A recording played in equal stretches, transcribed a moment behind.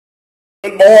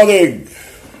Good morning.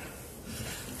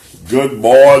 Good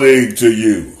morning to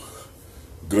you.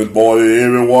 Good morning to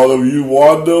every one of you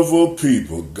wonderful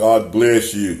people. God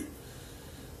bless you.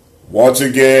 Once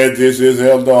again, this is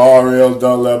Elder R.L.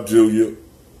 Dunlap Jr.,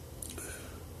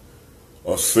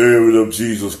 a servant of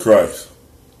Jesus Christ.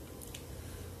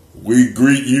 We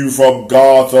greet you from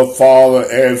God the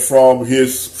Father and from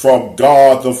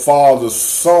God the Father's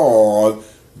Son,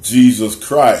 Jesus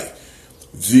Christ.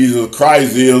 Jesus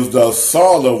Christ is the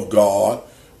Son of God.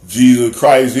 Jesus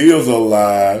Christ is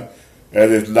alive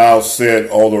and is now set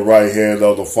on the right hand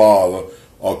of the Father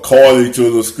according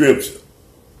to the Scripture.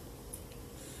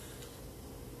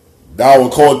 Now,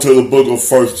 according to the book of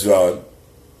 1 John,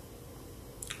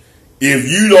 if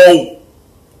you don't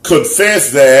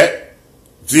confess that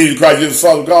Jesus Christ is the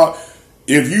Son of God,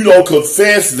 if you don't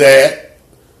confess that,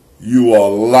 you are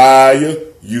a liar.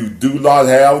 You do not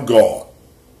have God.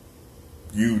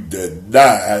 You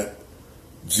denied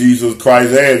Jesus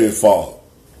Christ and his Father.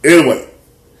 Anyway,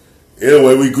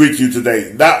 we greet you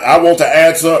today. Now, I want to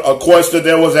answer a question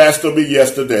that was asked of me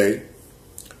yesterday.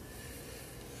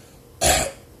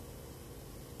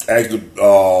 Actually,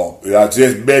 I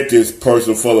just met this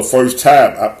person for the first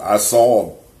time. I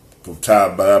saw him from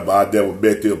time to time, but I never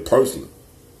met them personally.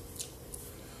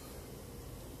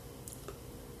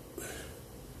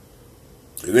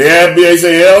 And they asked me, they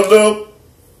say, Elder,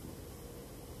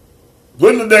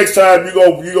 when the next time you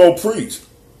gonna preach?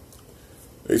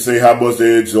 They say how much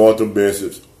they enjoyed the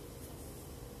message.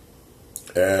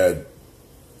 And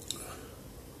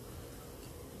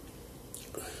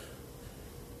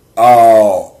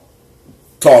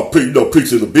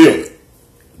preaching the building.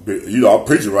 I'm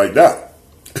preaching right now.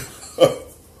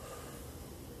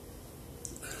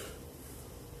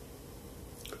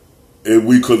 And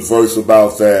we converse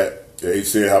about that. They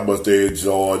say how much they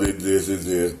enjoyed it, this and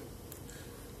this.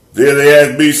 Then they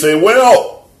asked me, say,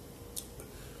 well,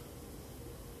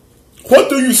 what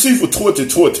do you see for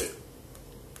 2020?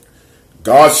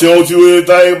 God showed you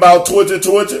anything about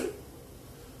 2020?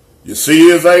 You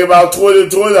see anything about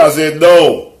 2020? I said,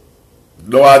 no.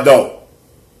 No, I don't.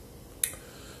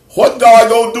 What God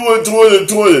gonna do in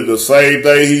 2020? The same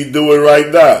thing he's doing right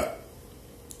now.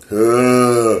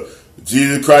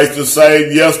 Jesus Christ the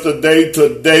same yesterday,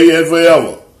 today, and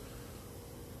forever.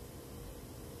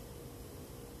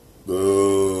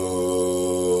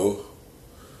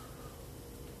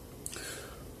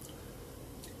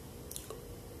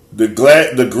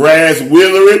 The grass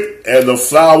withereth and the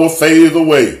flower fadeth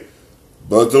away,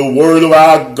 but the word of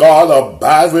our God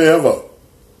abides forever.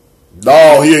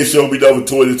 No, he ain't showed me nothing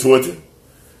 2020.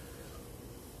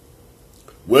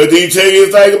 Well, did he tell you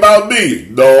anything about me?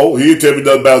 No, he didn't tell me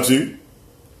nothing about you.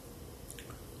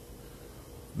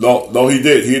 No, he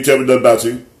didn't. He didn't tell me nothing about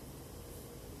you.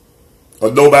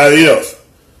 Or nobody else.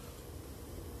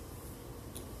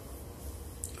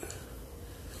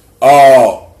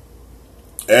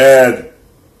 And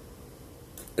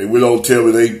they went on to tell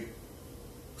me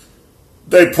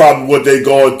they probably what they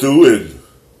going through, and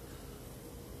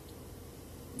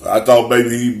I thought maybe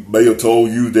he may have told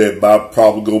you that my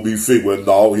problem gonna be fixed. Well,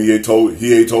 no, he ain't told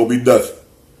me nothing.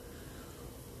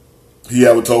 He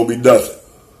haven't told me nothing.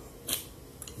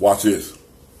 Watch this.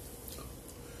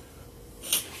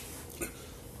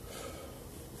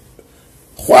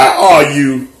 Why are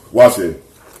you, watch it.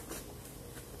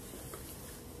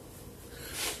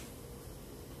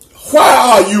 Why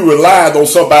are you relying on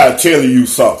somebody telling you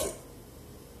something?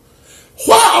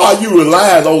 Why are you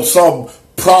relying on some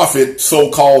prophet,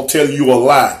 so-called, telling you a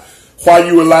lie? Why are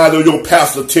you relying on your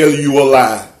pastor telling you a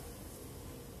lie?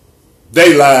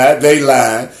 They lied, they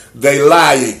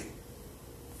lying.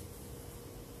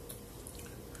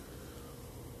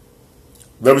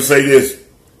 Let me say this.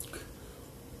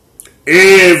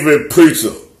 Every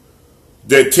preacher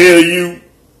that tell you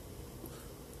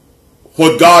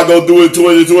what God gonna do in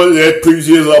 2020, that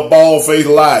preacher is a bald-faced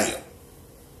liar.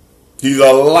 He's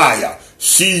a liar.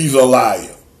 She's a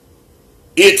liar.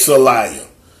 It's a liar.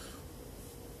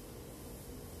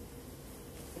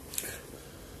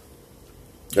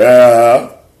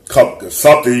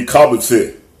 Something he come and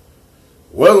said,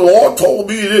 well, the Lord told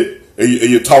me that. And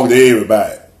you're talking to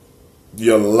everybody.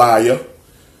 You're a liar.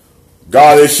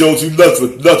 God ain't showed you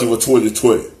nothing for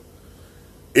 2020.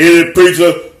 Any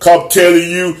preacher come telling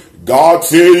you God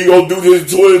said he gonna do this in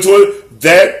 2020,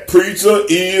 that preacher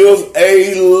is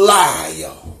a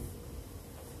liar.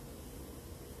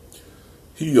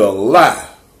 He a lie.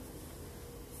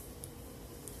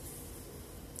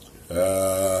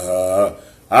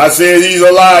 I said he's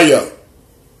a liar.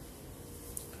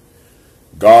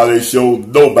 God ain't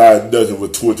showed nobody nothing for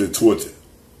 2020.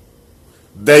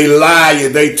 They lie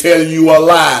and they tell you a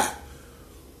lie.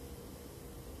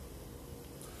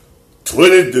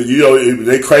 20, you know,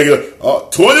 they crank it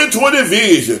 2020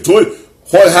 vision.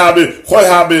 What happened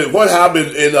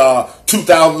in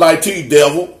 2019,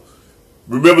 devil?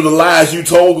 Remember the lies you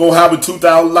told gonna happen in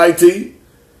 2019?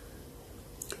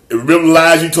 Remember the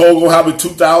lies you told gonna happen in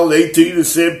 2018 and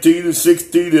 17 and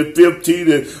 16 and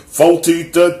 15 and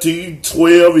 14, 13,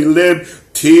 12, 11,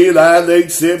 10, 9,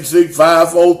 8, 7, 6,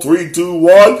 5, 4, 3, 2,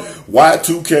 1,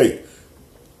 Y2K.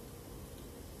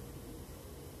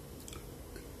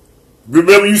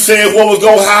 Remember you said what was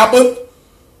going to happen?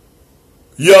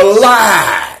 You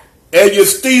lied. And you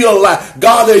still lie.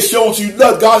 God ain't showed you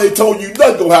nothing. God ain't told you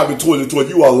nothing going to happen in 2020.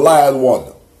 You are a lying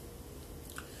wonder.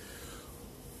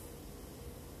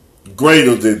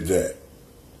 Greater than that.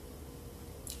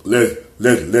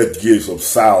 Let's give some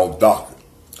sound doctrine.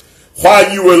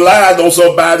 Why you relying on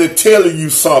somebody telling you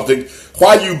something?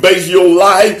 Why you base your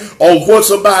life on what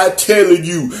somebody telling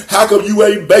you? How come you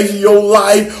ain't basing your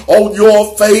life on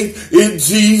your faith in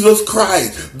Jesus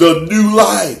Christ? The new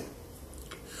life.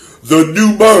 The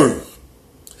new birth.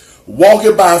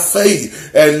 Walking by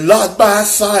faith and not by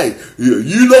sight.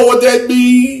 You know what that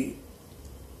means?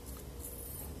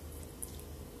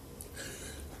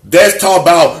 That's talking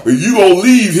about you gonna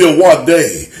leave here one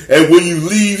day. And when you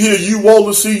leave here, you want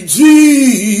to see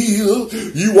Jesus.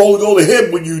 You won't go to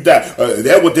heaven when you die.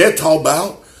 That's what they're talking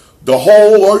about. The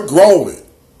whole earth groaning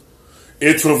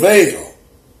in travail.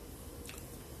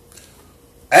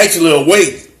 Actually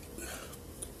awake.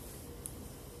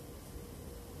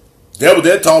 That's what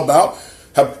they're talking about.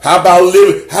 How about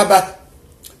living? How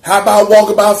about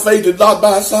walking by faith and not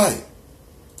by sight?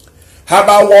 How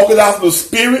about walking out the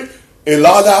spirit and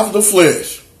not out the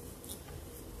flesh?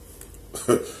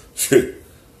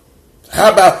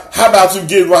 How about you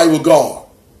get right with God?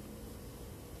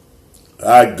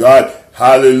 God,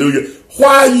 hallelujah.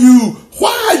 Why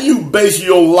you base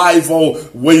your life on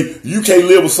when you can't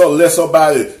live with something, let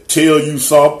somebody tell you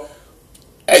something?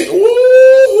 Hey,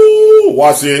 ooh,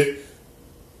 watch it.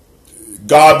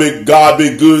 God be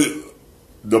good.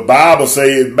 The Bible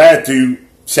says in Matthew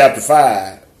chapter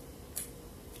 5,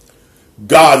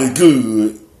 God is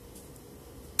good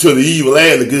to the evil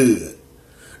and the good.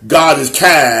 God is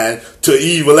kind to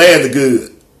evil and the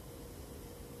good.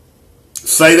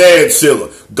 Say that, Silla.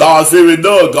 God fearing,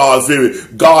 no God fearing.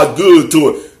 God good to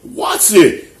it. Watch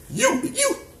it. You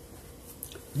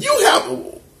have a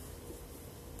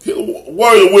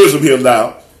word of wisdom here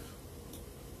now.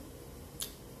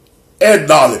 And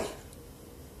knowledge.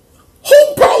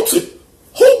 Who brought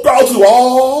you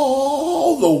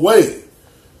all the way?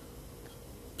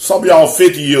 Some of y'all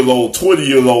 50 years old, 20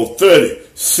 years old, 30,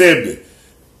 70,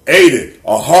 80,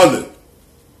 100,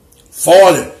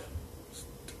 40.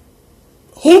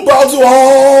 Who brought you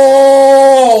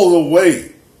all the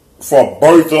way from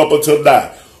birth up until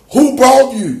now? Who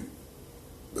brought you?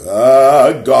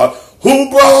 God. Who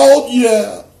brought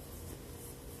you?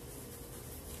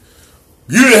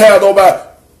 You didn't have nobody.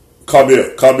 Come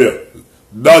here.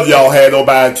 None of y'all had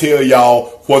nobody tell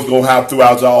y'all what's going to happen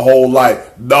throughout y'all whole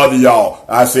life. None of y'all.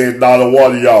 I said not a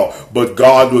one of y'all. But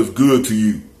God was good to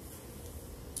you.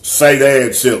 Say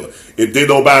that, Silla. If did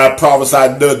nobody prophesy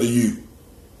nothing to you,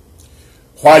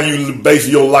 why you base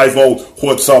your life on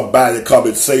what somebody come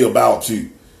and say about you?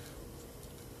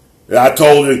 And I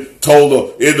told her in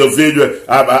the video,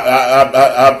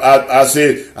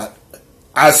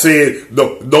 I said,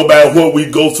 no matter what we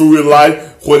go through in life,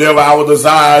 whatever our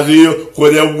desires is,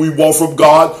 whatever we want from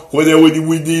God, whatever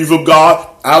we need from God,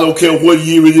 I don't care what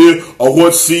year it is or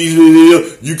what season it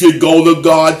is, you can go to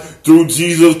God through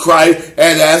Jesus Christ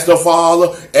and ask the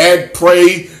Father and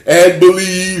pray and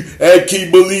believe and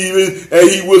keep believing, and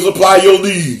He will supply your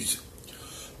needs.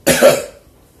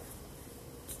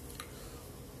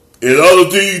 And other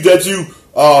things that you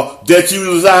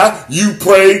desire, you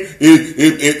pray.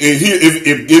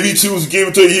 If He chooses to give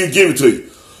it to you, He'll give it to you.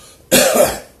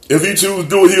 If He chooses to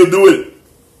do it, He'll do it.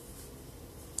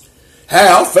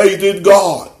 Have faith in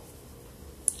God.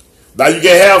 Now you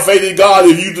can have faith in God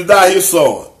if you deny His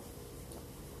Son,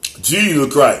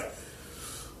 Jesus Christ.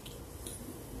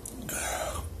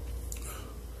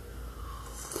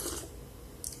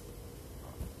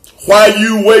 Why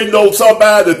you waiting on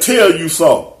somebody to tell you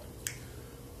something?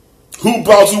 Who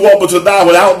brought you up until now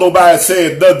without nobody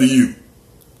saying nothing to you?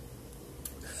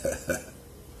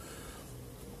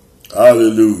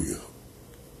 Hallelujah.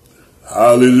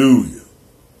 Hallelujah.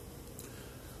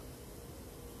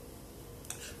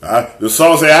 The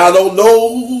song says, I don't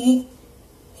know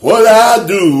what I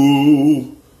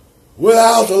do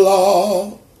without the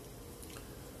law.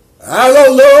 I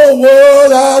don't know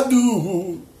what I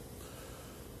do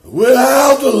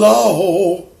without the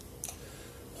law.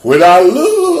 When I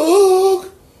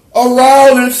look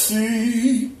around and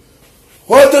see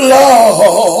what the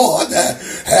Lord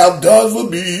have done for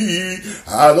me.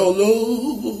 I don't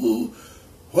know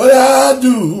what I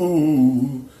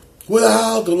do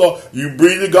without the Lord. You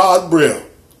breathe God's breath.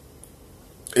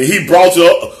 And he brought you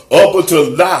up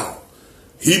until now.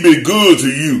 He been good to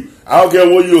you. I don't care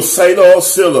whether you're a saint or a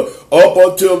sinner. Up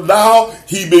until now,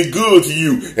 he been good to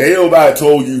you. Ain't nobody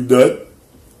told you nothing.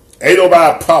 Ain't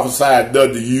nobody prophesied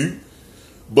nothing to you.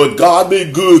 But God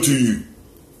been good to you.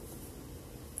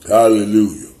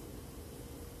 Hallelujah.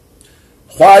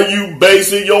 Why you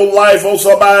basing your life on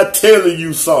somebody telling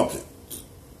you something?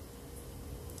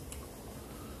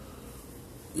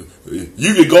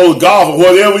 You can go to God for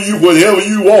whatever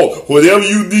you want, whatever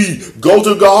you need. Go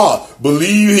to God.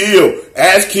 Believe Him.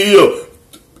 Ask Him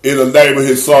in the name of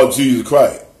His Son, Jesus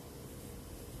Christ.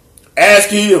 Ask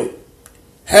Him.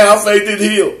 Have faith in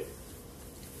Him.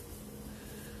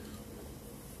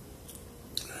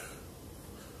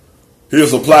 He'll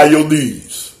supply your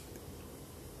needs.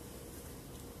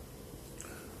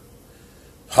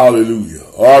 Hallelujah.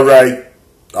 All right.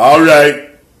 All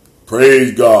right.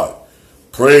 Praise God.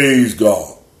 Praise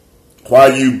God. Why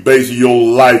you basing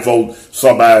your life on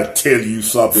somebody telling you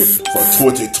something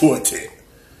for 2020?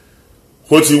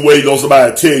 What you waiting on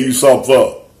somebody to tell you something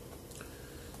for?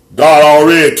 God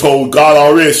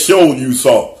already showed you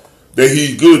something, that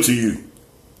He's good to you.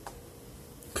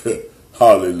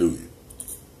 Hallelujah.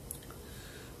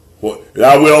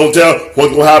 I will tell what's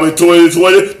going to happen in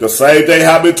 2020. The same thing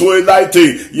happened in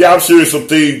 2019. Yeah, I'm sure some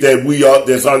things that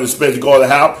that's unexpected going to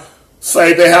happen.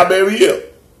 Same thing happen every year.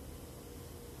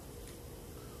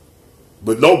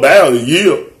 But no matter the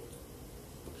year,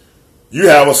 you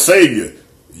have a Savior.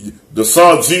 The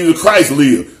Son Jesus Christ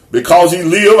lived. Because He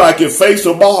lived, I can face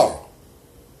tomorrow.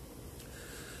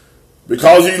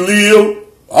 Because He lived,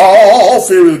 all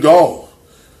fear is gone.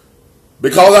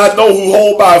 Because I know who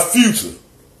holds my future.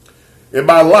 And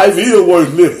my life is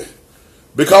worth living.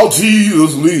 Because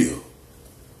Jesus lived.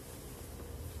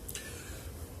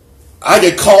 I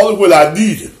can call Him when I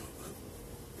need Him.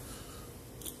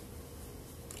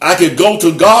 I can go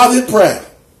to God in prayer.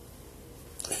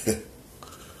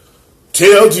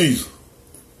 Tell Jesus.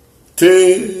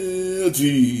 Tell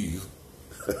Jesus.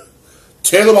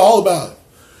 Tell Him all about it.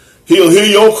 He'll hear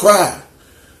your cry.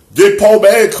 This poor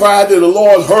man cried that the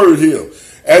Lord heard him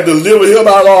and delivered him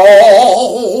out of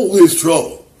all his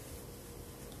trouble.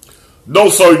 No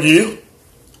certain year.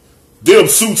 Them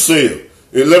soothsayers.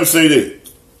 And let me say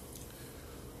this.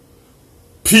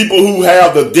 People who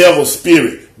have the devil's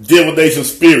spirit, divination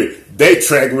spirit, they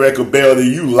track record better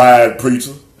than you lying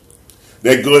preacher.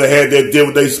 That girl that had that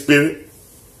divination spirit,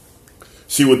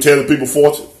 she would tell the people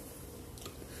fortune.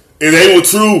 And they were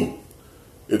true.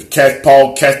 If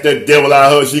Paul catch that devil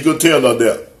out of her, she could tell her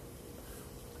that.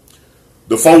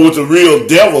 The folk with the real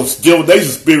devil's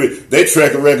divination spirit, they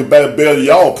track a record better than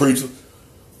y'all preachers.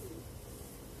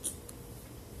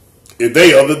 If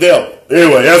they of the devil.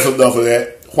 Anyway, that's enough of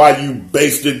that. Why you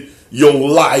basing your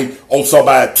life on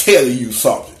somebody telling you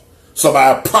something?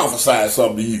 Somebody prophesying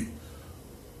something to you.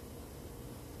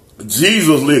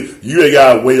 Jesus lived. You ain't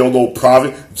got to wait on no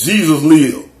prophet. Jesus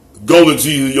lived. Go to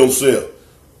Jesus yourself.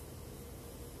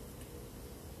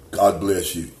 God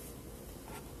bless you.